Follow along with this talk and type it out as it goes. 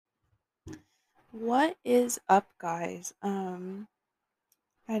What is up, guys? My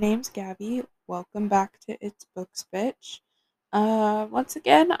name's Gabby. Welcome back to It's Books Bitch. Once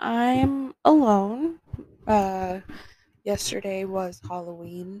again, I'm alone. Uh, Yesterday was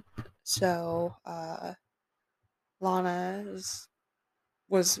Halloween, so Lana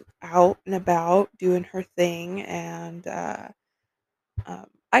was out and about doing her thing, and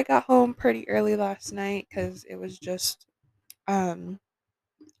I got home pretty early last night because it was just um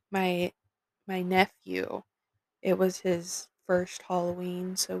my my nephew. It was his first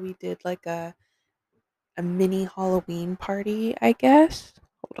Halloween, so we did like a mini Halloween party, I guess.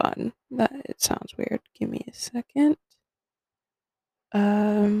 Hold on. That it sounds weird. Give me a second.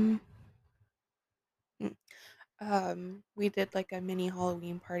 Um mm, we did like a mini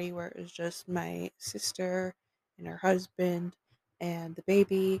Halloween party where it was just my sister and her husband and the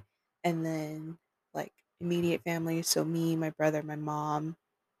baby and then like immediate family, so me, my brother, my mom,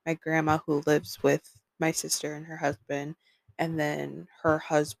 my grandma who lives with my sister and her husband, and then her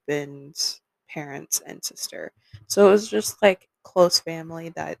husband's parents and sister. So it was just like close family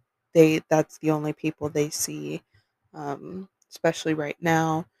that that's the only people they see, especially right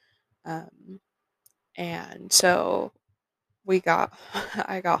now. Um and so we got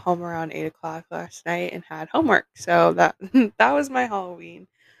I got home around 8 o'clock last night and had homework. So that that was my Halloween.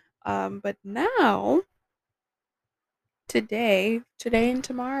 But now today and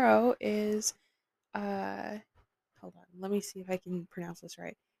tomorrow is uh hold on, let me see if I can pronounce this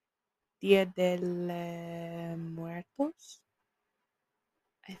right. Dia del Muertos.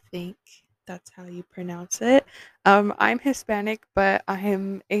 I think that's how you pronounce it. I'm Hispanic, but I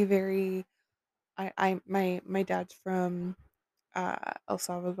am a very my dad's from El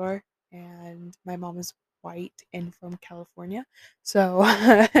Salvador, and my mom is white and from California. So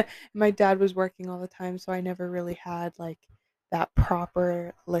my dad was working all the time, so I never really had like that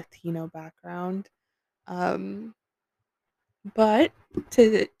proper Latino background. Um, but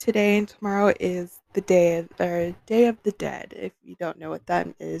today and tomorrow is the Day of the Dead. If you don't know what that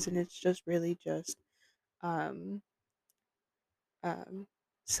is, and it's just really just um, um,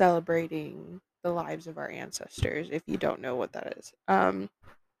 celebrating the lives of our ancestors. If you don't know what that is, and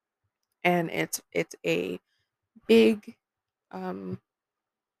it's a big um,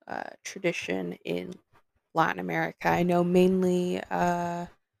 tradition in Latin America. I know mainly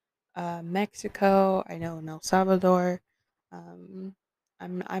Mexico. I know in El Salvador. Um,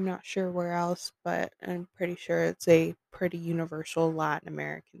 I'm not sure where else, but I'm pretty sure it's a pretty universal Latin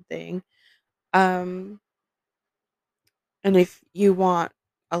American thing. Um, and if you want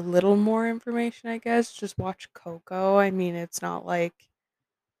a little more information, I guess just watch Coco. I mean, it's not like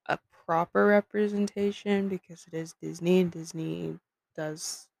a proper representation because it is Disney and Disney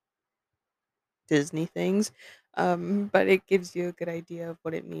does Disney things. But it gives you a good idea of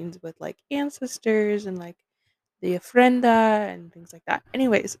what it means with like ancestors and like the ofrenda and things like that.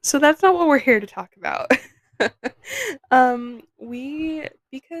 Anyways, so that's not what we're here to talk about. We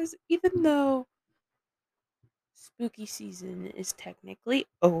because even though spooky season is technically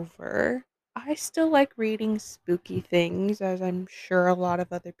over, I still like reading spooky things, as I'm sure a lot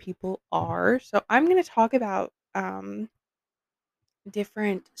of other people are. So I'm going to talk about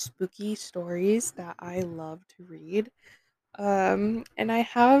different spooky stories that I love to read. And I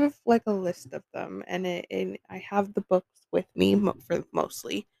have like a list of them, and I have the books with me for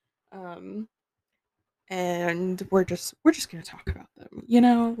mostly. Um, and we're just gonna talk about them.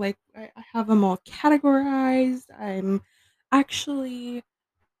 Like I have them all categorized. I'm actually,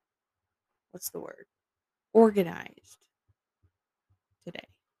 what's the word? Organized today.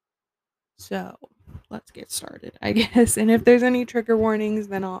 So let's get started, I guess. And if there's any trigger warnings,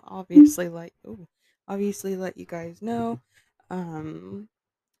 then I'll obviously let you guys know um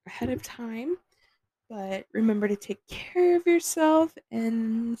ahead of time. But remember to take care of yourself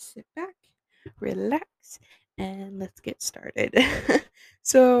and sit back, relax, and let's get started.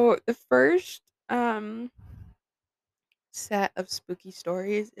 So the first set of spooky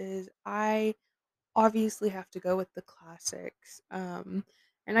stories is I obviously have to go with the classics. And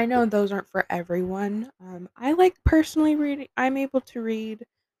I know those aren't for everyone. I like personally reading. I'm able to read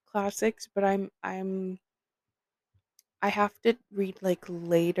classics, but I have to read like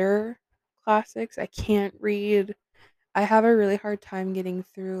later classics. I can't read. I have a really hard time getting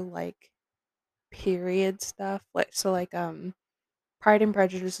through like period stuff. Like Pride and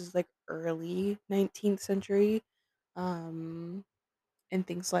Prejudice is like early 19th century. Um and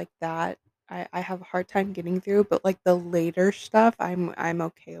things like that. I have a hard time getting through, but like the later stuff I'm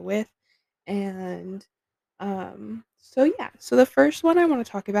okay with. And so yeah, so the first one I want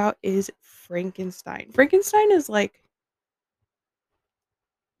to talk about is Frankenstein. Frankenstein is like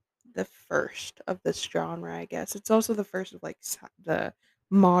the first of this genre, I guess. It's also the first of like the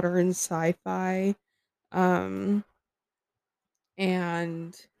modern sci-fi. Um,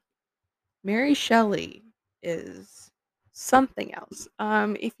 and Mary Shelley is something else.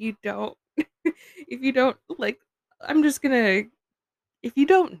 If you don't, if you don't like, I'm just gonna. If you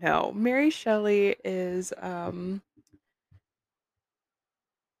don't know, Mary Shelley is, I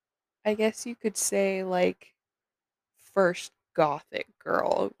guess you could say like first gothic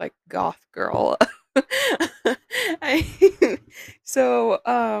girl, like goth girl. I so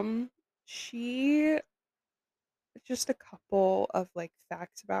she just a couple of like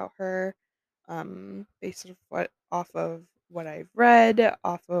facts about her based off of what I've read,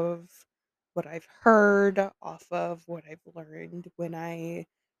 off of what I've heard, off of what I've learned when I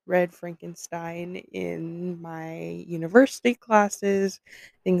read Frankenstein in my university classes,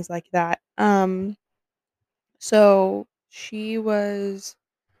 things like that. So she was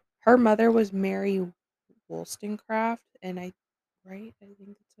her mother was Mary Wollstonecraft, and I think that's how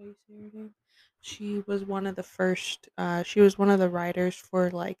you say her name. She was one of the first. She was one of the writers for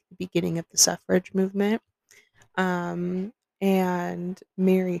like the beginning of the suffrage movement. Um, and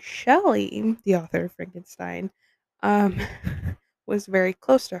Mary Shelley, the author of Frankenstein, um, was very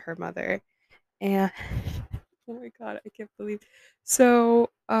close to her mother. And oh my god, I can't believe. So,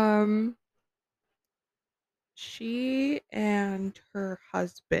 she and her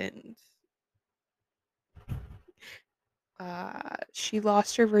husband, she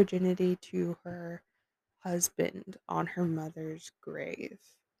lost her virginity to her husband on her mother's grave.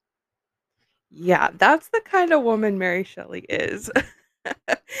 Yeah, that's the kind of woman Mary Shelley is.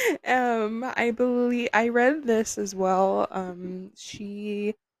 I believe I read this as well.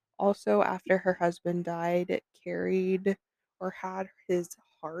 She also, after her husband died, carried or had his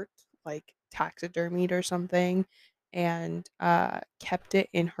heart like taxidermied or something, and kept it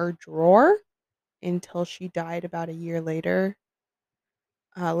in her drawer until she died about a year later,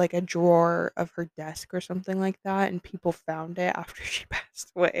 like a drawer of her desk or something like that, and people found it after she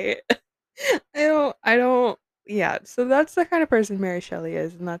passed away. I don't yeah, so that's the kind of person Mary Shelley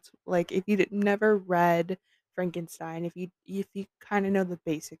is, and that's like if you never read Frankenstein, if you kind of know the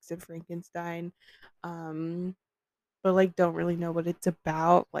basics of Frankenstein, um, but like don't really know what it's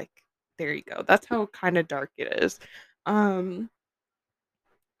about, like there you go. That's how kind of dark it is. Um,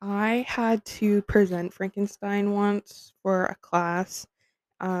 I had to present Frankenstein once for a class.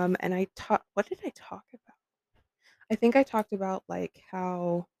 And I taught what did I talk about? I think I talked about like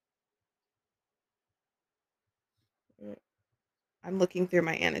how uh, I'm looking through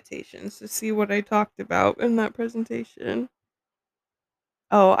my annotations to see what I talked about in that presentation.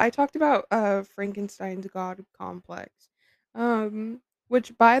 Oh, I talked about Frankenstein's God complex. Um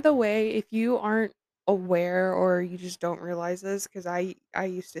which by the way, if you aren't aware or you just don't realize this cuz I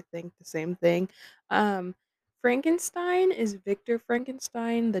used to think the same thing. Um Frankenstein is Victor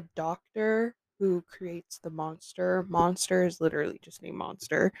Frankenstein, the doctor who creates the monster. Monster is literally just a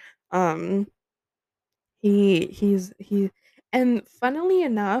monster. Um he and funnily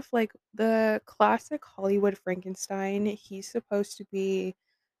enough, like the classic Hollywood Frankenstein, he's supposed to be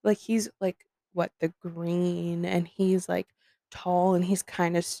like he's like what the green and he's like tall and he's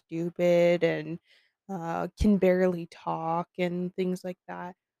kind of stupid and can barely talk and things like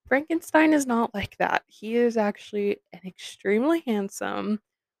that. Frankenstein is not like that. He is actually an extremely handsome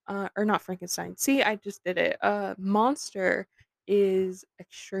or not Frankenstein. See, I just did it. Monster is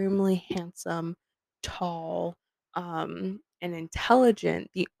extremely handsome, tall, and intelligent.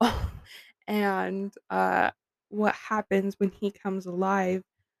 The and what happens when he comes alive?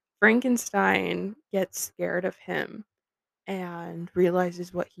 Frankenstein gets scared of him and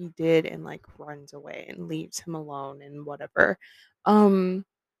realizes what he did and like runs away and leaves him alone and whatever. Um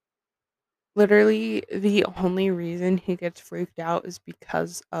Literally the only reason he gets freaked out is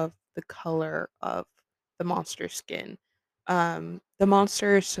because of the color of the monster skin. The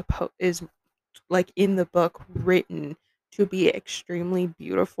monster is like in the book written to be extremely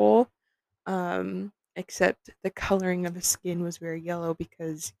beautiful, except the coloring of his skin was very yellow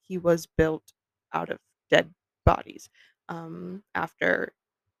because he was built out of dead bodies, after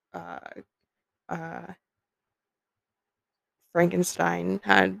uh, uh, Frankenstein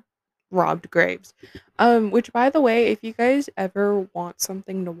had robbed graves. Which by the way, if you guys ever want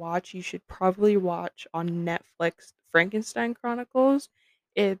something to watch, you should probably watch on Netflix Frankenstein Chronicles.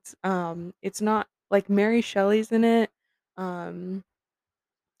 It's not like Mary Shelley's in it. Um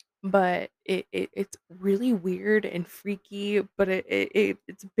but it's really weird and freaky, but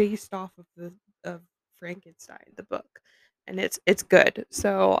it's based off of the of Frankenstein, the book. And it's good.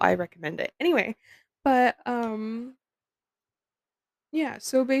 So I recommend it. Anyway, but Yeah,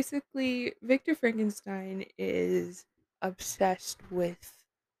 so basically, Victor Frankenstein is obsessed with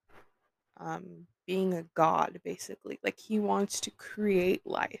being a god, basically. Like, he wants to create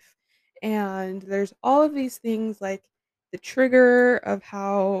life. And there's all of these things, like the trigger of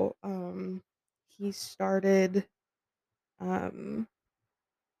how he started um,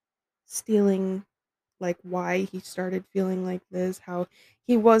 stealing, like why he started feeling like this, how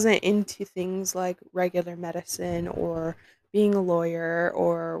he wasn't into things like regular medicine or being a lawyer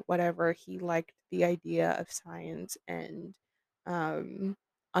or whatever. He liked the idea of science and um,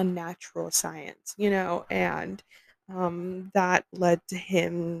 unnatural science, and that led to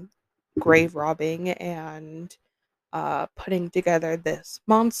him grave robbing and putting together this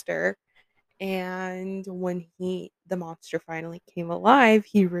monster. And when the monster finally came alive,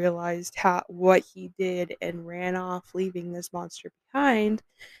 he realized how what he did and ran off, leaving this monster behind.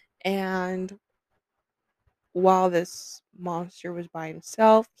 And while this monster was by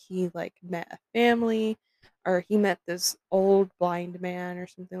himself, he like met a family, or he met this old blind man or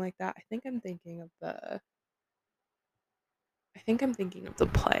something like that. I think I'm thinking of the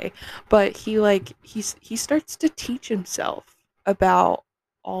play, but he starts to teach himself about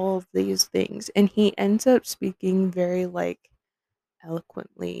all of these things, and he ends up speaking very like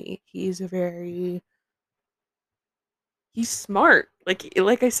eloquently. He's smart.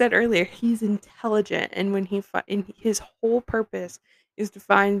 Like I said earlier, he's intelligent, and and his whole purpose is to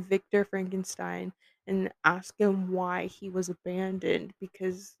find Victor Frankenstein and ask him why he was abandoned,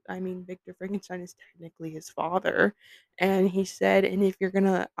 because I mean Victor Frankenstein is technically his father. And he said, and if you're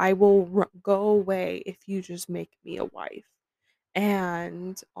gonna I will go away if you just make me a wife,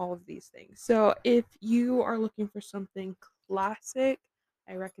 and all of these things. So if you are looking for something classic,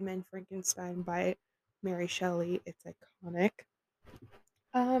 I recommend Frankenstein by Mary Shelley. It's iconic.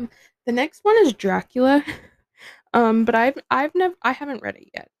 Um, the next one is Dracula. But I haven't read it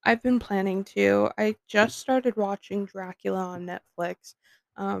yet. I've been planning to. I just started watching Dracula on Netflix.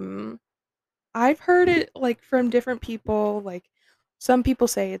 Um, I've heard it like from different people. Like, some people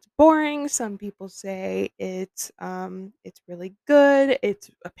say it's boring, some people say it's really good. It's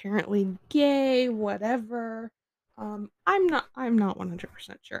apparently gay, whatever. I'm not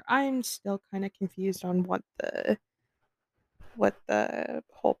 100% sure. I'm still kind of confused on what the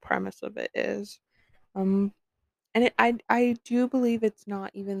whole premise of it is. Um and I do believe it's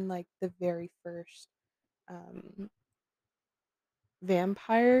not even like the very first um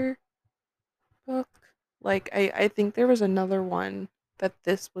vampire book. Like, I think there was another one that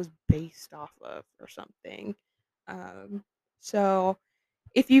this was based off of or something. Um, so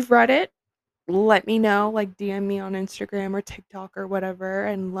if you've read it, let me know, like DM me on Instagram or TikTok or whatever,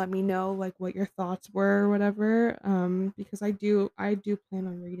 and let me know like what your thoughts were or whatever. Because I do plan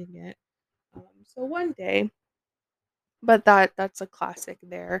on reading it. So one day, but that's a classic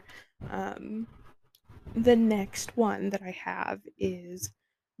there. Um, the next one that I have is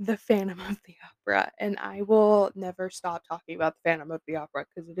The Phantom of the Opera, and I will never stop talking about The Phantom of the Opera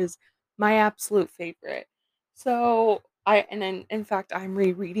because it is my absolute favorite. So in fact, I'm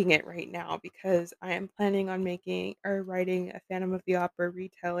rereading it right now because I am planning on making or writing a Phantom of the Opera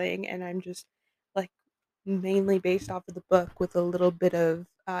retelling, and I'm just like mainly based off of the book with a little bit of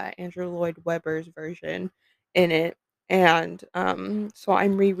Andrew Lloyd Webber's version in it. And so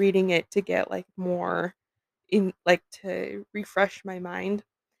I'm rereading it to get like more in, like, to refresh my mind.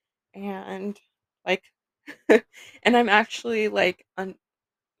 And like and I'm actually like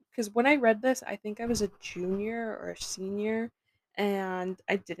because when I read this, I think I was a junior or a senior, and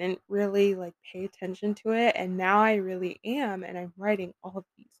I didn't really like pay attention to it, and now I really am, and I'm writing all of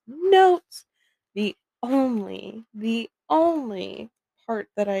these notes. The only part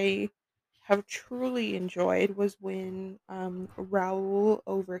that I have truly enjoyed was when Raoul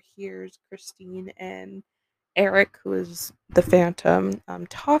overhears Christine and Eric, who is the Phantom,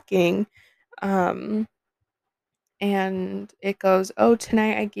 talking. Um, and it goes, "Oh,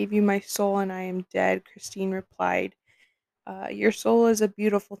 tonight I gave you my soul and I am dead." Christine replied, "Your soul is a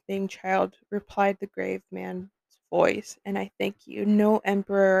beautiful thing, child," replied the grave man's voice, "and I thank you. No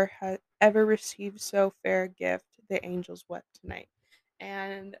emperor has ever received so fair a gift." The angels wept tonight.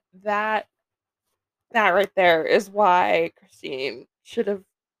 And that right there is why Christine should have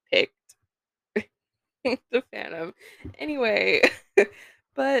picked the Phantom. Anyway,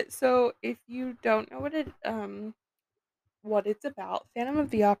 but so if you don't know what it's about, Phantom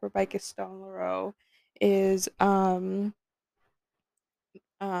of the Opera by Gaston Leroux is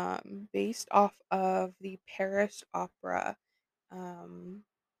based off of the Paris opera. I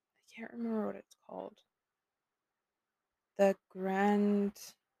can't remember what it's called. The Grand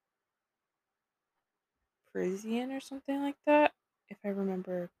Parisian or something like that. if I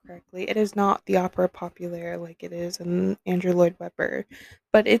remember correctly. It is not the Opera Populaire like it is in Andrew Lloyd Webber,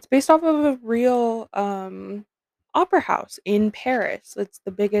 but it's based off of a real opera house in Paris. It's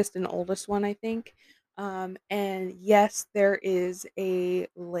the biggest and oldest one, I think. And yes, there is a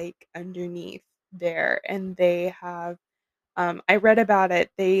lake underneath there, and they have I read about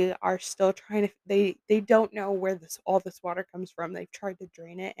it. They are still trying to they don't know where this all this water comes from. They've tried to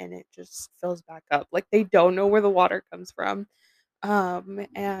drain it and it just fills back up. Like they don't know where the water comes from.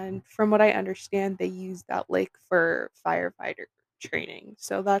 And from what I understand, they use that lake for firefighter training.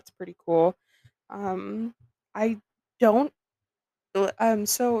 So that's pretty cool. I don't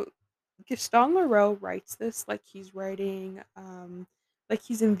so Gaston Leroux writes this like he's writing like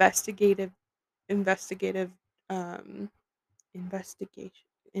he's investigative um investigation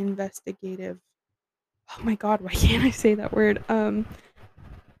investigative oh my god, why can't I say that word?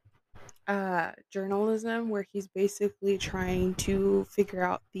 Journalism where he's basically trying to figure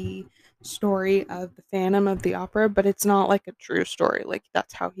out the story of the Phantom of the Opera, but it's not like a true story. Like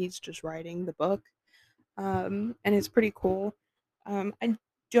that's how he's just writing the book. And it's pretty cool. I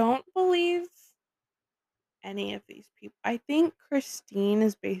don't believe any of these people. I think Christine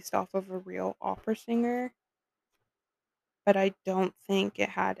is based off of a real opera singer, but I don't think it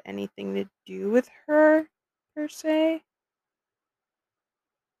had anything to do with her per se.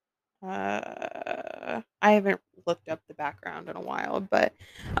 I haven't looked up the background in a while, but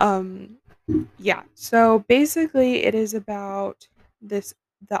um, yeah. So basically, it is about this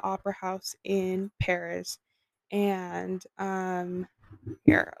the opera house in Paris, and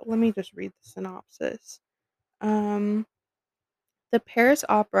here, let me just read the synopsis. Um, the Paris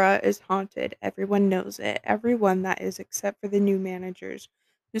Opera is haunted. Everyone knows it. Everyone, that is, except for the new managers,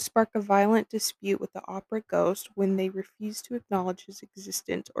 who spark a violent dispute with the opera ghost when they refuse to acknowledge his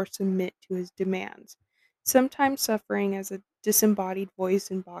existence or submit to his demands. Sometimes suffering as a disembodied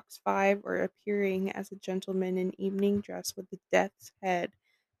voice in Box 5 or appearing as a gentleman in evening dress with a death's head,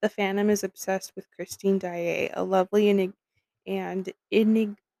 the Phantom is obsessed with Christine Daae, a lovely and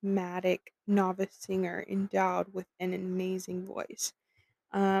enigmatic novice singer endowed with an amazing voice.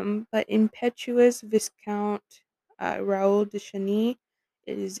 But impetuous Viscount Raoul de Chagny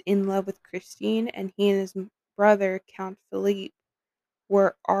is in love with Christine, and he and his brother, Count Philippe,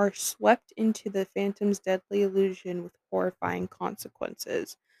 are swept into the Phantom's deadly illusion with horrifying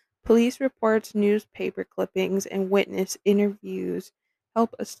consequences. Police reports, newspaper clippings, and witness interviews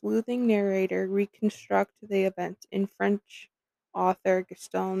help a sleuthing narrator reconstruct the events in French author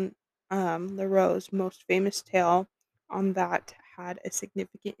Gaston Leroux's most famous tale on that had a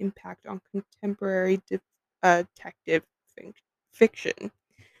significant impact on contemporary detective fiction.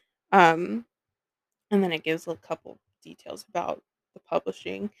 Um, and then it gives a couple details about the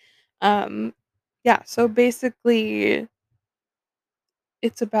publishing. Um, yeah, so basically,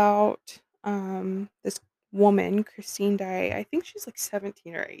 it's about this woman, Christine Day. I think she's like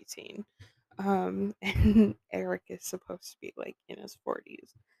 17 or 18. And Eric is supposed to be like in his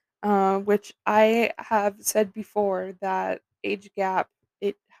 40s. Which I have said before that age gap,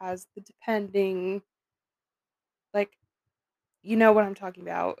 it has the depending, like, you know what I'm talking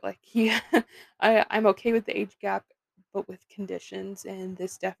about. Like, he, I'm okay with the age gap, but with conditions, and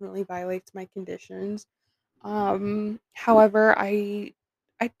this definitely violates my conditions. However, I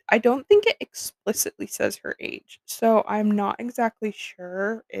don't think it explicitly says her age, so I'm not exactly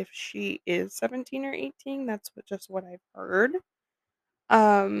sure if she is 17 or 18. That's just what I've heard.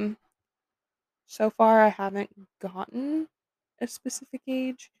 Um, so far I haven't gotten a specific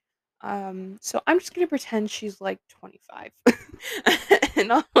age. So I'm just gonna pretend she's like 25,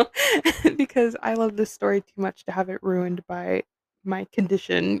 and because I love this story too much to have it ruined by my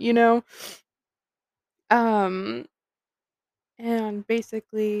condition, you know. Um, and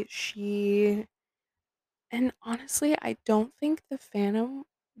basically and honestly, I don't think the Phantom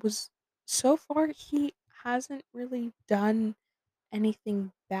was so far he hasn't really done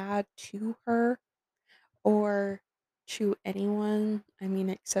anything bad to her or to anyone. I mean,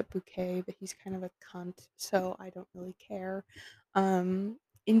 except Bouquet, but he's kind of a cunt, so I don't really care.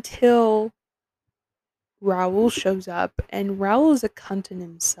 Until Raoul shows up, and Raoul is a cunt in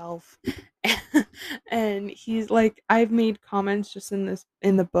himself. And he's like, I've made comments just in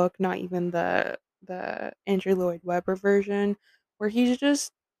the book, not even the Andrew Lloyd Webber version, where he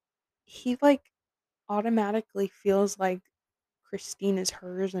like automatically feels like Christine is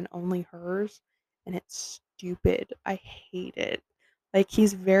hers and only hers, and it's stupid. I hate it. Like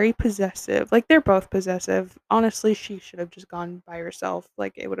he's very possessive. Like they're both possessive. Honestly, she should have just gone by herself.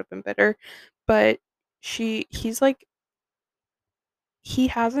 Like it would have been better. But he's like he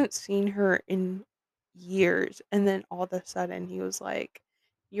hasn't seen her in years, and then all of a sudden he was like,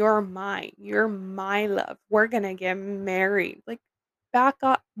 "You're mine. You're my love. We're gonna get married." Like, back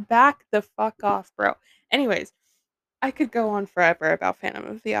the fuck off, bro. Anyways, I could go on forever about Phantom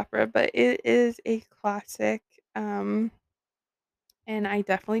of the Opera, but it is a classic, and I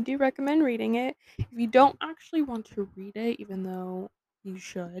definitely do recommend reading it. If you don't actually want to read it, even though you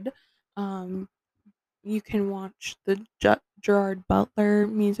should, um, you can watch the Gerard Butler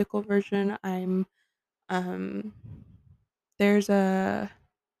musical version. Um, there's a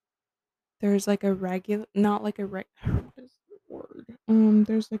there's like a regular, not like a what is the word?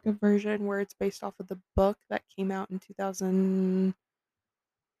 There's like a version where it's based off of the book that came out in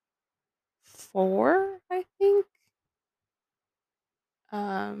 2004, I think.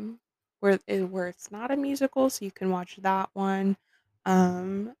 Where it's not a musical, so you can watch that one.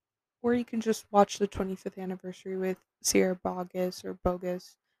 Um, or you can just watch the 25th anniversary with Sierra Bogus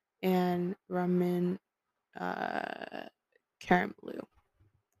and Ramin uh Karimloo,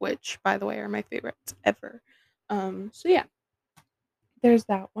 which by the way are my favorites ever. So yeah, there's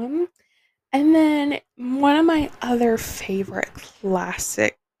that one. And then one of my other favorite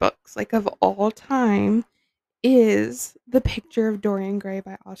classic books, like of all time, is The Picture of Dorian Gray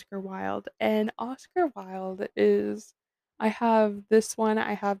by Oscar Wilde. And Oscar Wilde is I have this one,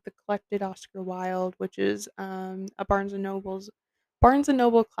 I have the collected Oscar Wilde, which is a Barnes and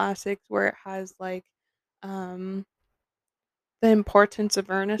Noble classics where it has like um The Importance of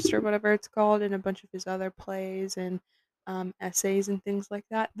Ernest or whatever it's called, and a bunch of his other plays and essays and things like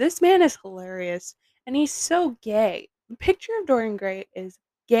that. This man is hilarious, and he's so gay. The Picture of Dorian Gray is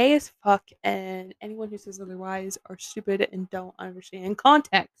gay as fuck, and anyone who says otherwise are stupid and don't understand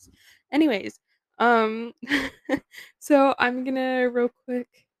context. Anyways, um, so I'm gonna real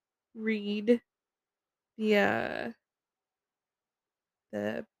quick read the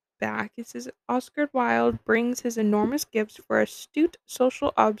the back. It says Oscar Wilde brings his enormous gifts for astute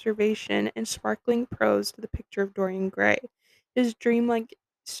social observation and sparkling prose to the picture of Dorian Gray, his dreamlike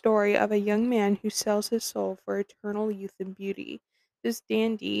story of a young man who sells his soul for eternal youth and beauty. This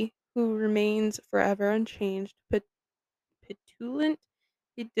dandy, who remains forever unchanged, petulant,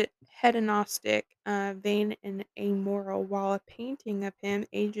 hedonistic, vain, and amoral, while a painting of him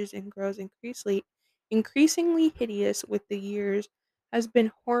ages and grows increasingly hideous with the years, has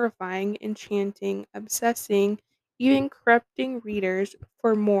been horrifying, enchanting, obsessing, even corrupting readers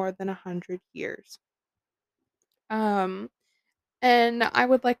for more than 100 years. Um, and I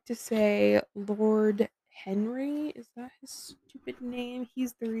would like to say Lord Henry, is that his stupid name?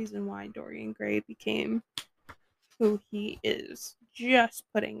 He's the reason why Dorian Gray became who he is. Just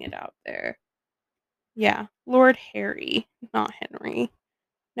putting it out there. Yeah, Lord Harry, not Henry.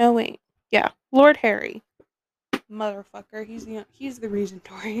 No, wait. Yeah, Lord Harry. Motherfucker. He's the reason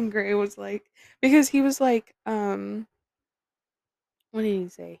Dorian Gray was like, because he was like what did he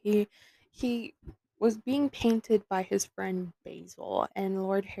say? He was being painted by his friend Basil, and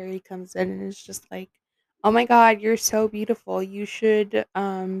Lord Harry comes in and is just like, "Oh my God, you're so beautiful. You should be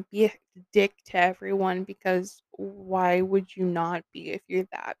a dick to everyone because why would you not be if you're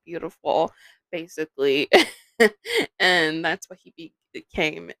that beautiful?" Basically, and that's what he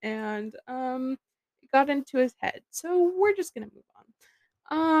became, and it got into his head. So we're just gonna move on.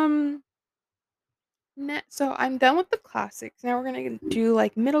 Um, so I'm done with the classics. Now we're gonna do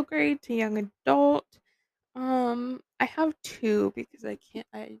like middle grade to young adult. I have two because I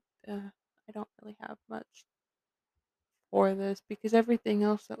don't really have much for this because everything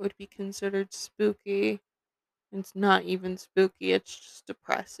else that would be considered spooky, it's not even spooky. It's just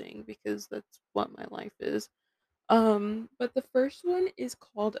depressing because that's what my life is. But the first one is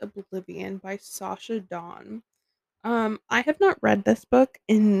called Oblivion by Sasha Dawn. I have not read this book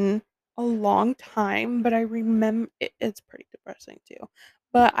in a long time, but I remember it's pretty depressing too.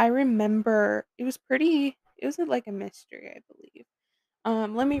 But I remember it was like a mystery, I believe.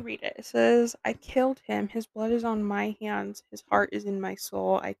 Let me read it. It says, I killed him. His blood is on my hands. His heart is in my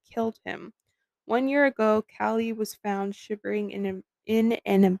soul. I killed him. 1 year ago, Callie was found shivering in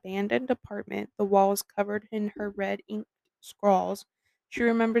an abandoned apartment, the walls covered in her red ink scrawls. She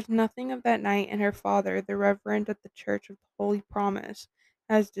remembers nothing of that night, and her father, the reverend at the Church of the Holy Promise,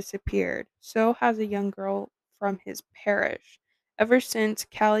 has disappeared. So has a young girl from his parish. Ever since,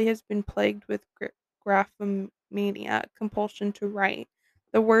 Callie has been plagued with graphomania, compulsion to write.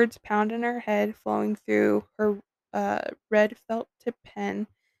 The words pound in her head, flowing through her red felt tip pen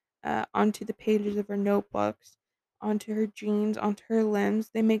onto the pages of her notebooks, onto her jeans, onto her limbs.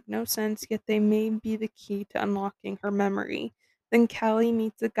 They make no sense, yet they may be the key to unlocking her memory. Then Callie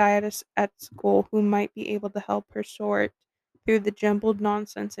meets a guy at school who might be able to help her sort through the jumbled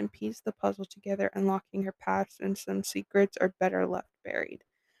nonsense and piece the puzzle together, unlocking her past and some secrets are better left buried.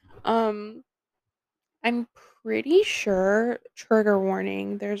 Um, I'm pretty sure, trigger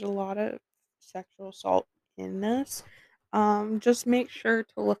warning, there's a lot of sexual assault in this. Just make sure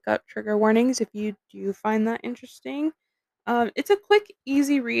to look up trigger warnings if you do find that interesting. It's a quick,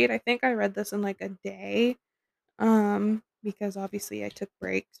 easy read. I think I read this in like a day. Because obviously I took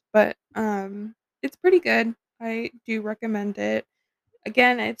breaks, but it's pretty good. I do recommend it.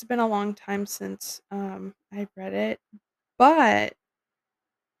 Again, it's been a long time since I've read it, but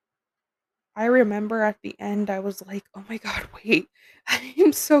I remember at the end I was like, "Oh my god, wait." I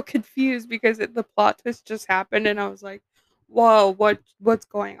am so confused because the plot twist just happened and I was like, "Whoa, what's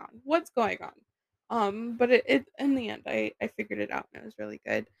going on? What's going on?" But it in the end I figured it out and it was really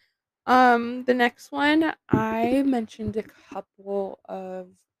good. The next one I mentioned a couple of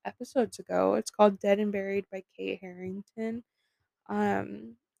episodes ago. It's called Dead and Buried by Kate Harrington.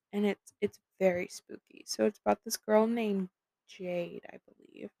 Um, and it's very spooky. So it's about this girl named Jade, I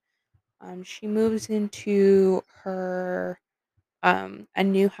believe. She moves into her a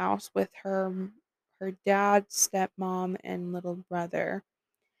new house with her dad, stepmom, and little brother.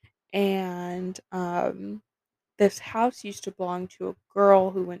 And this house used to belong to a girl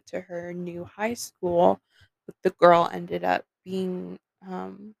who went to her new high school, but the girl ended up being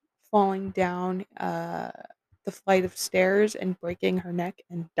falling down the flight of stairs and breaking her neck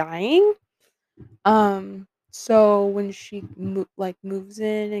and dying. So when she moves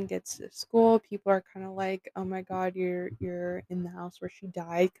in and gets to school, people are kind of like, "Oh my god, you're in the house where she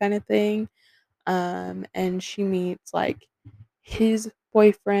died," kind of thing. And she meets like his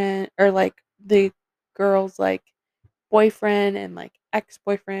boyfriend or like the girl's like boyfriend and like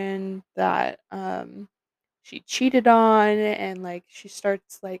ex-boyfriend that she cheated on, and like she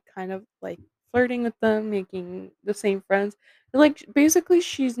starts like kind of like flirting with them, making the same friends. Like basically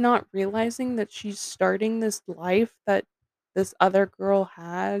she's not realizing that she's starting this life that this other girl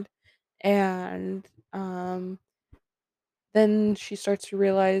had, and then she starts to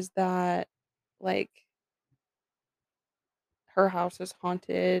realize that like her house is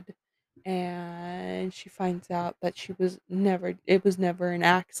haunted, and she finds out that she was never it was never an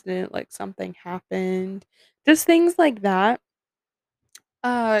accident, like something happened. Just things like that.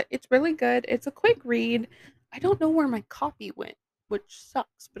 It's really good. It's a quick read. I don't know where my copy went, which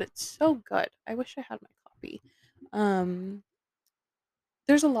sucks, but it's so good. I wish I had my copy. Um,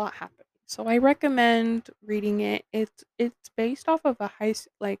 there's a lot happening. So I recommend reading it. It's based off of a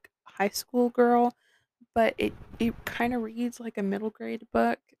high school girl, but it kind of reads like a middle grade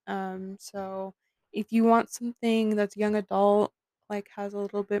book. So if you want something that's young adult, like has a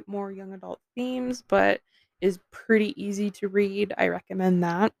little bit more young adult themes, but is pretty easy to read, I recommend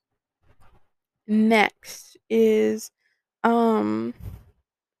that. Next is um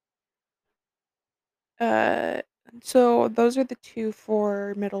uh so those are the two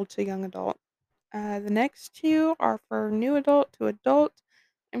for middle to young adult. The next two are for new adult to adult.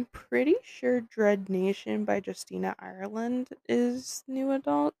 I'm pretty sure Dread Nation by Justina Ireland is new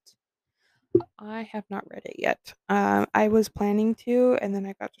adult. I have not read it yet. I was planning to, and then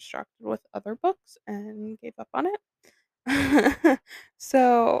I got distracted with other books and gave up on it.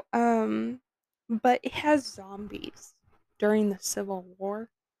 so, but it has zombies during the Civil War.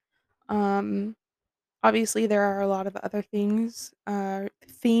 Um, obviously, there are a lot of other themes in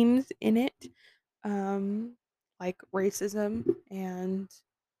it, um, like racism and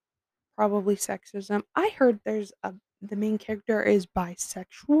probably sexism. I heard the main character is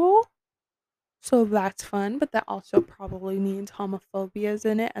bisexual, so that's fun, but that also probably means homophobia is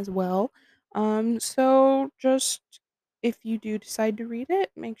in it as well. So just if you do decide to read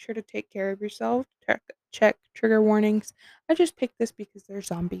it, make sure to take care of yourself. Check trigger warnings. I just picked this because they're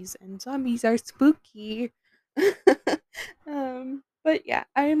zombies and zombies are spooky. But yeah,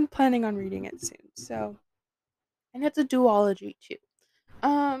 I'm planning on reading it soon. So, and it's a duology too.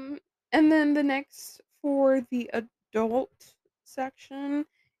 Um, and then the next for the adult section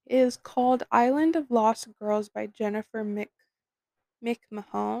is called Island of Lost Girls by Jennifer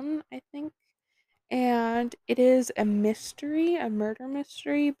McMahon, I think. And it is a mystery, a murder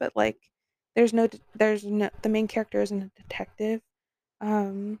mystery, but like there's no the main character isn't a detective.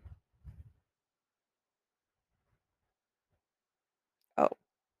 Um oh,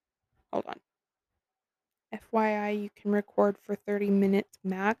 hold on. FYI, you can record for 30 minutes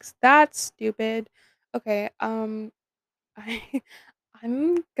max. That's stupid. Okay, I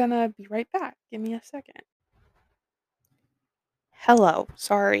I'm gonna be right back. Give me a second. Hello.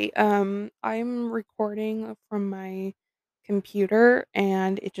 Sorry. I'm recording from my computer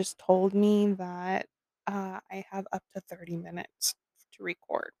and it just told me that I have up to 30 minutes to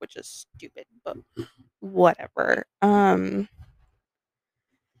record, which is stupid, but whatever.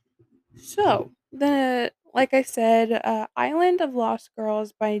 So the like I said, Island of Lost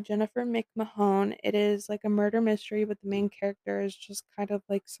Girls by Jennifer McMahon. It is like a murder mystery, but the main character is just kind of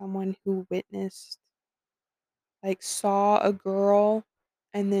like someone who witnessed, like saw a girl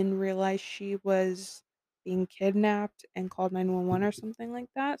and then realized she was being kidnapped and called 911 or something like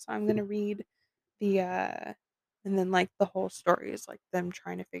that. So I'm gonna read the and then like the whole story is like them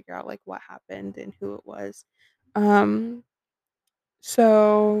trying to figure out like what happened and who it was. Um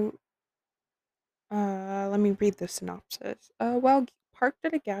so Let me read the synopsis. While parked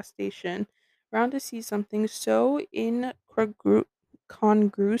at a gas station, Rhonda sees something so incongruous.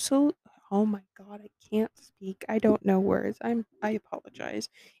 Oh my god, I can't speak. I don't know words. I apologize.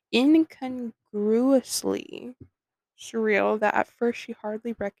 Incongruously surreal that at first she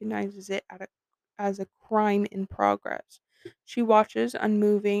hardly recognizes it as a crime in progress. She watches,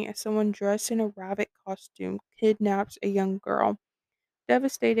 unmoving, as someone dressed in a rabbit costume kidnaps a young girl.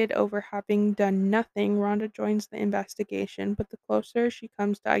 Devastated over having done nothing, Rhonda joins the investigation, but the closer she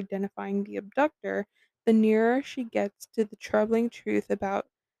comes to identifying the abductor, the nearer she gets to the troubling truth about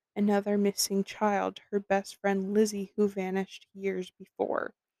another missing child, her best friend Lizzie, who vanished years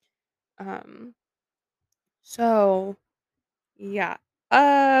before. Um, so yeah.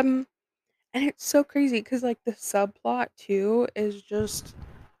 Um, and it's so crazy because like the subplot too is just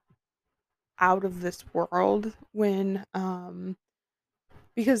out of this world when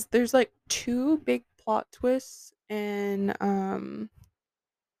because there's like two big plot twists and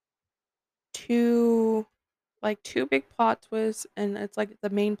two big plot twists, and it's like the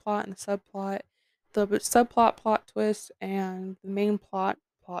main plot and the subplot, subplot plot twist and the main plot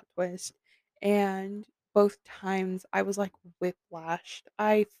twist, and both times I was like whiplashed.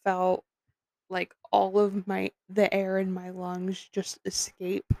 I felt like all of the air in my lungs just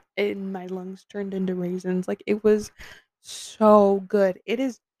escaped and my lungs turned into raisins. Like it was so good. It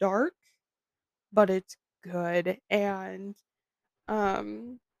is dark, but it's good. And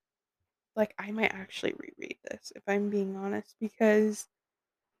um like I might actually reread this if I'm being honest because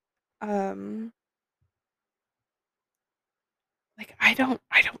um like I don't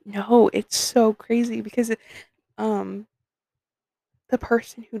know. It's so crazy because um the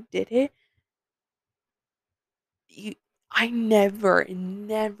person who did it, you, I never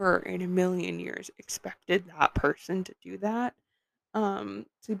in a million years expected that person to do that,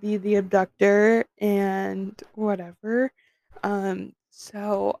 to be the abductor and whatever.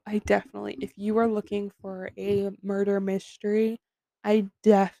 So I definitely, if you are looking for a murder mystery, I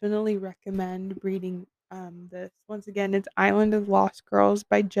definitely recommend reading this. Once again, it's Island of Lost Girls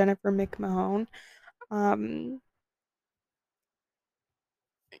by Jennifer McMahon. Um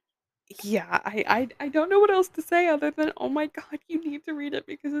yeah, I don't know what else to say other than oh my god, you need to read it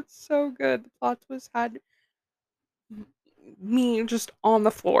because it's so good. The plot twist had me just on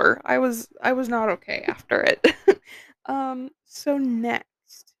the floor. I was not okay after it. So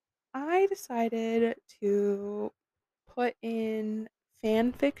next, I decided to put in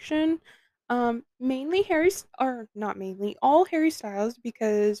fan fiction. Mainly or not mainly, all Harry Styles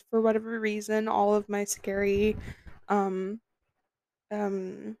because for whatever reason, all of my scary um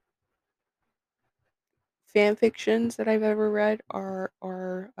um fan fictions that I've ever read are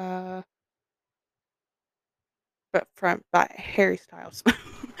but from by Harry Styles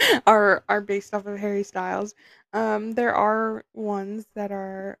are based off of Harry Styles. There are ones that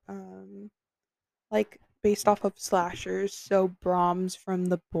are like based off of slashers, so Brahms from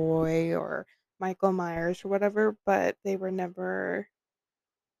The Boy or Michael Myers or whatever, but they weren't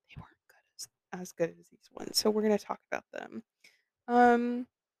as good as these ones. So we're gonna talk about them. Um,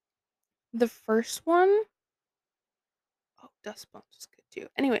 the first one, oh, Dust Bones is good too.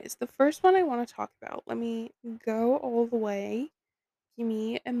 Anyways, the first one I want to talk about. Let me go all the way. Give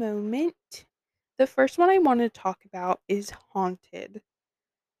me a moment. The first one I want to talk about is Haunted.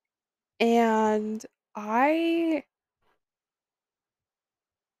 And I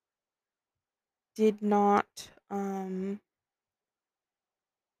did not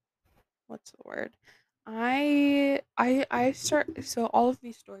what's the word? I start so all of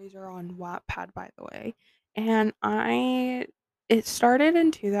these stories are on Wattpad by the way. And I it started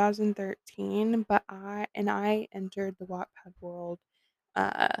in 2013, but I entered the Wattpad world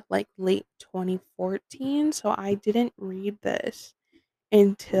like late 2014, so I didn't read this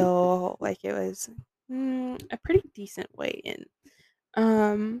until like it was a pretty decent way in.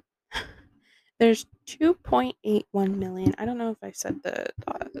 Um, there's 2.81 million. I don't know if I said the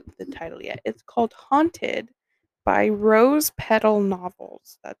title yet. It's called Haunted by Rose Petal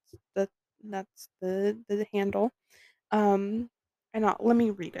Novels. That's That's the handle. Um, and let me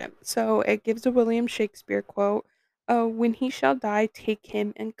read it. So it gives a William Shakespeare quote. Oh, when he shall die, take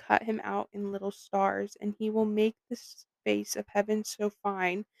him and cut him out in little stars, and he will make the space of heaven so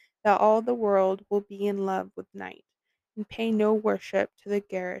fine that all the world will be in love with night, and pay no worship to the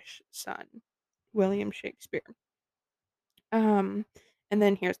garish sun. William Shakespeare. Um, and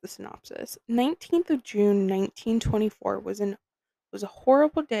then here's the synopsis. 19th of June, 1924 was a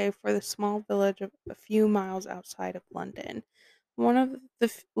horrible day for the small village of a few miles outside of London. One of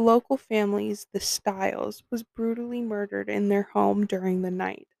the local families, the Styles, was brutally murdered in their home during the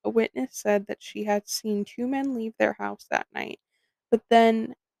night. A witness said that she had seen two men leave their house that night, but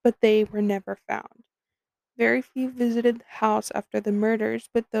then but they were never found. Very few visited the house after the murders,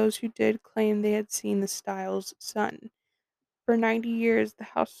 but those who did claimed they had seen the Styles' son. For 90 years, the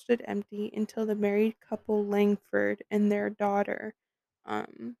house stood empty until the married couple Langford and their daughter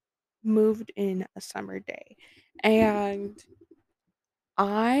um, moved in a summer day. And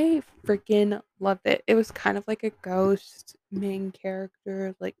I freaking loved it. It was kind of like a ghost main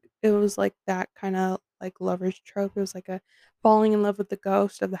character. Like, it was like that kind of like lovers trope. It was like a falling in love with the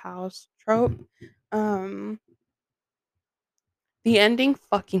ghost of the house trope. Um, the ending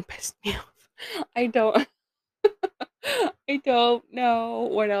fucking pissed me off. I don't I don't know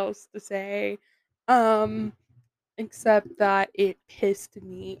what else to say. Um, except that it pissed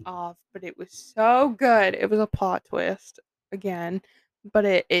me off, but it was so good. It was a plot twist again, but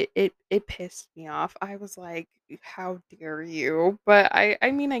it pissed me off. I was like, how dare you? But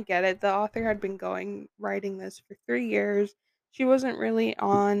I mean I get it. The author had been going writing this for 3 years. She wasn't really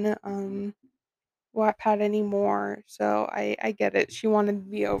on Wattpad anymore, so I get it. She wanted to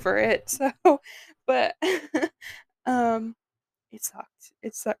be over it. So but um it sucked.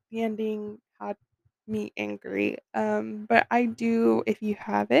 It sucked. The ending had me angry. But I do, if you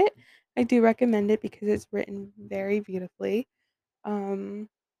have it, I do recommend it because it's written very beautifully. Um,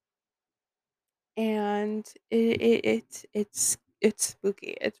 and it's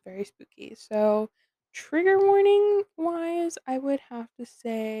spooky. It's very spooky. So, trigger warning wise, I would have to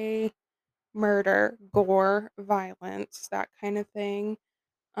say murder, gore, violence, that kind of thing.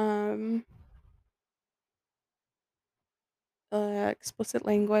 Um, explicit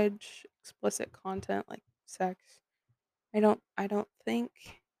language, explicit content like sex. I don't think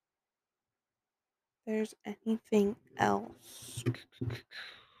there's anything else.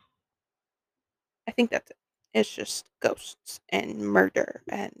 I think that's it. It's just ghosts and murder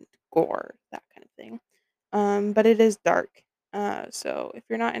and gore, that kind of thing. But it is dark. So if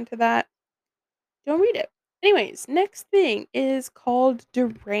you're not into that, don't read it. Anyways, next thing is called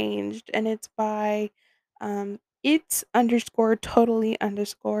Deranged, and it's by it's underscore totally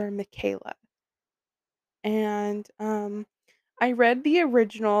underscore Michaela. And I read the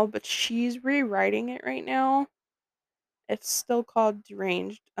original, but she's rewriting it right now. It's still called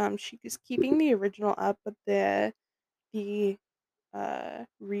Deranged. She is keeping the original up, but the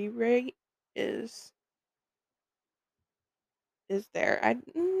rewrite is is there.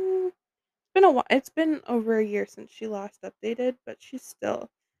 It's been a while. It's been over a year since she last updated, but she's still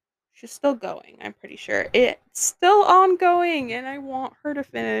going. I'm pretty sure it's still ongoing, and I want her to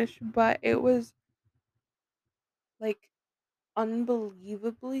finish. But it was like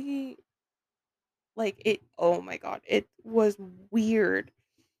unbelievably like it. Oh my god, it was weird.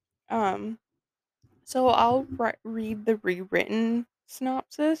 Um, so I'll read the rewritten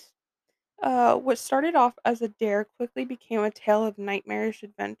synopsis. What started off as a dare quickly became a tale of nightmarish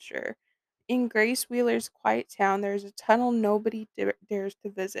adventure. In Grace Wheeler's quiet town, there is a tunnel nobody dares to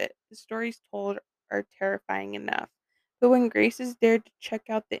visit. The stories told are terrifying enough. But when Grace is dared to check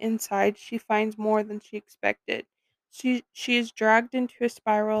out the inside, she finds more than she expected. She is dragged into a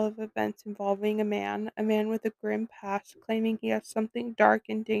spiral of events involving a man with a grim past, claiming he has something dark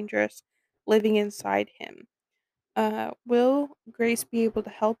and dangerous living inside him. Will Grace be able to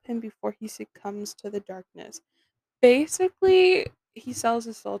help him before he succumbs to the darkness? Basically, he sells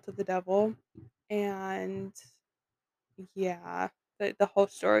his soul to the devil, and yeah, the whole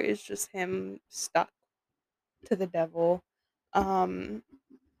story is just him stuck to the devil. Um,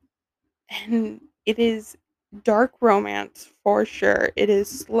 and it is dark romance for sure. It is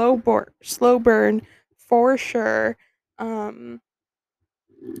slow burn for sure. Um,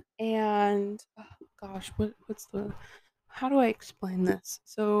 and oh gosh, what's the how do I explain this?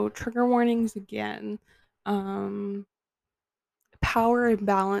 So trigger warnings again. Um Power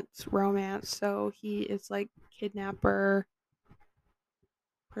imbalance romance. So he is like kidnapper,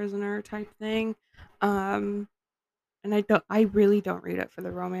 prisoner type thing. Um and I really don't read it for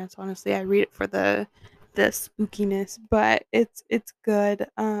the romance, honestly. I read it for the spookiness, but it's good.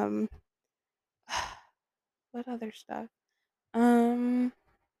 What other stuff? Um,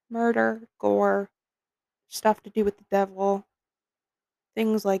 Murder, gore, stuff to do with the devil,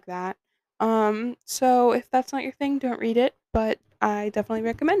 things like that. So if that's not your thing, don't read it, but I definitely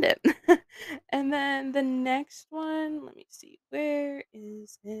recommend it. And then the next one, let me see, where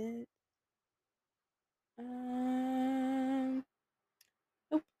is it? Um,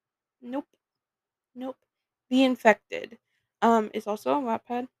 nope, nope, nope. The Infected. Is also on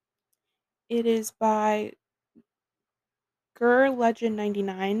Wattpad. It is by Gur Legend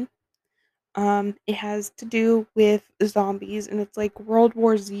 99. It has to do with zombies, and it's like World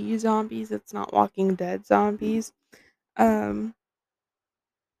War Z zombies. It's not Walking Dead zombies. Um,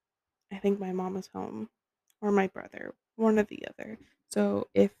 I think my mom is home, or my brother, one or the other. So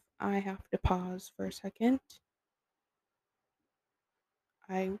if I have to pause for a second,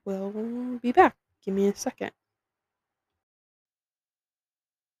 I will be back. Give me a second.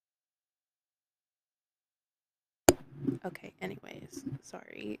 Okay, anyways,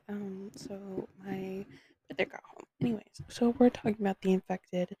 sorry. So my brother got home. Anyways, so we're talking about The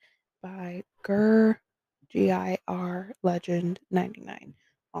Infected by GIR Legend 99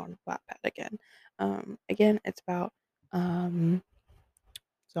 on Wattpad again. Again, it's about um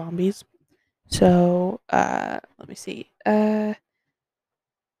zombies. So, let me see. The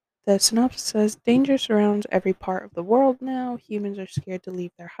synopsis says danger surrounds every part of the world now. Humans are scared to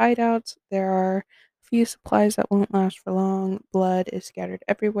leave their hideouts. There are few supplies that won't last for long. Blood is scattered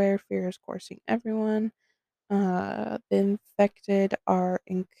everywhere. Fear is coursing everyone. The infected are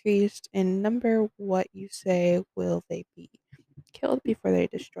increased in number. What you say, will they be killed before they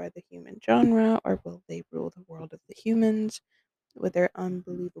destroy the human genre, or will they rule the world of the humans with their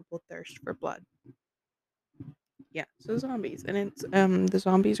unbelievable thirst for blood? Yeah, so zombies, and it's the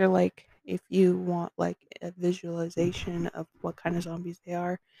zombies are like, if you want like a visualization of what kind of zombies they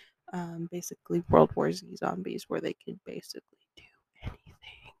are, basically World War Z zombies, where they can basically do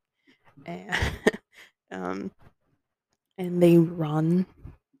anything, and um, and they run.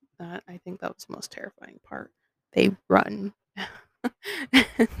 I think that was the most terrifying part. They run.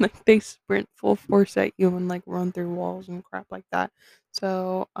 Like they sprint full force at you and like run through walls and crap like that.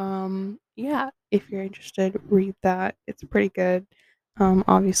 So yeah, if you're interested, read that. It's pretty good.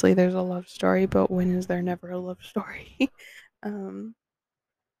 Obviously there's a love story, but when is there never a love story? um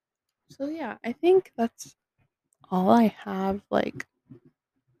so yeah, I think that's all I have like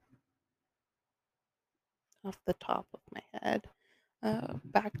off the top of my head.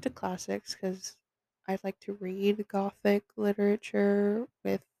 Back to classics, because I like to read Gothic literature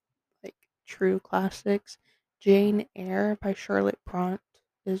with like true classics. Jane Eyre by Charlotte Bronte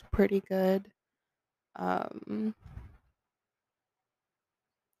is pretty good. Um,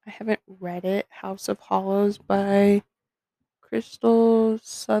 I haven't read it. House of Hollows by Crystal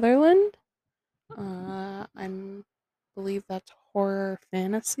Sutherland. I'm believe that's horror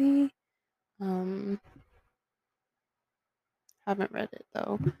fantasy. Um, haven't read it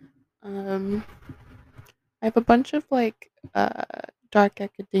though. Um, I have a bunch of like dark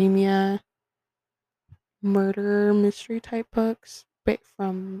academia murder mystery type books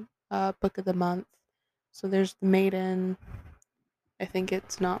from Book of the Month. So there's The Maiden. I think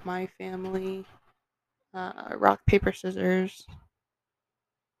it's Not My Family. Rock Paper Scissors.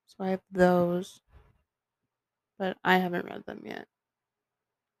 So I have those, but I haven't read them yet.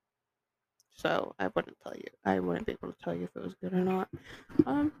 So I wouldn't tell you. I wouldn't be able to tell you if it was good or not.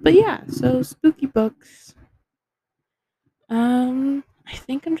 But yeah. So spooky books. I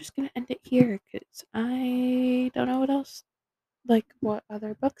think I'm just gonna end it here because I don't know what else, like what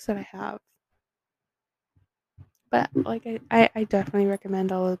other books that I have. But like I definitely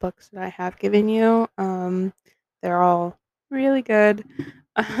recommend all the books that I have given you. They're all really good.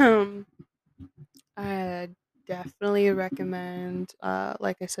 Um, I definitely recommend,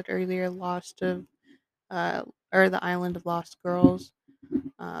 like I said earlier, Lost of uh or The Island of Lost Girls,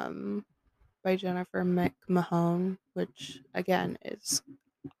 um, by Jennifer McMahon, which again is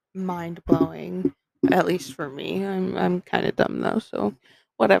mind blowing. At least for me, I'm kind of dumb though, so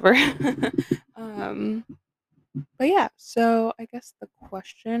whatever. um, but yeah, so I guess the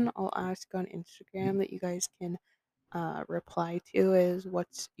question I'll ask on Instagram that you guys can reply to is,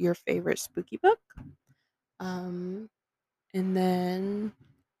 what's your favorite spooky book? Um, and then,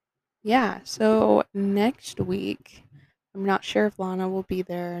 yeah, so next week, I'm not sure if Lana will be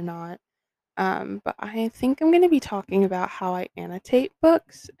there or not. But I think I'm going to be talking about how I annotate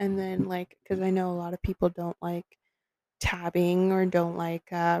books, and then, like, because I know a lot of people don't like tabbing or don't like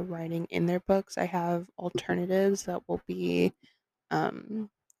writing in their books. I have alternatives that will be, um,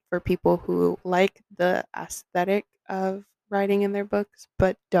 for people who like the aesthetic of writing in their books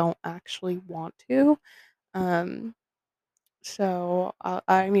but don't actually want to. Um, so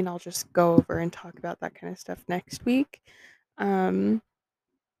I mean, I'll just go over and talk about that kind of stuff next week. Um,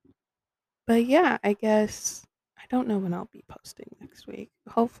 but yeah, I guess I don't know when I'll be posting next week.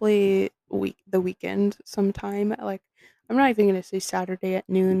 Hopefully, the weekend sometime. Like, I'm not even gonna say Saturday at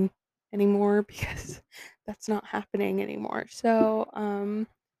noon anymore because that's not happening anymore. So,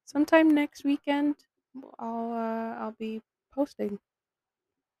 sometime next weekend, I'll be posting.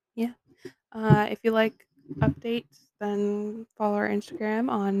 Yeah. If you like updates, then follow our Instagram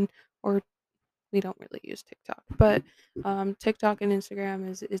on, or we don't really use TikTok, but TikTok and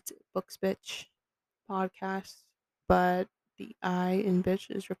Instagram it's Books Bitch podcast, but the I in bitch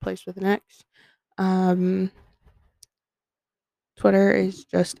is replaced with an X. Um, Twitter is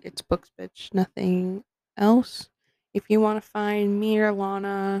just it's Books Bitch, nothing else. If you want to find me or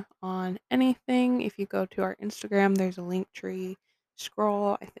Lana on anything, if you go to our Instagram, there's a link tree.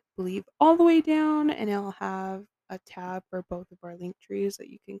 Scroll, believe, all the way down, and it'll have a tab for both of our link trees that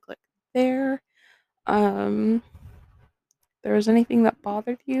you can click there. If there was anything that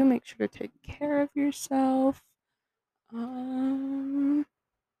bothered you, make sure to take care of yourself. Um,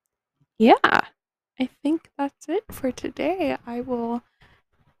 yeah, I think that's it for today. I will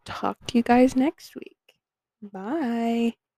talk to you guys next week. Bye.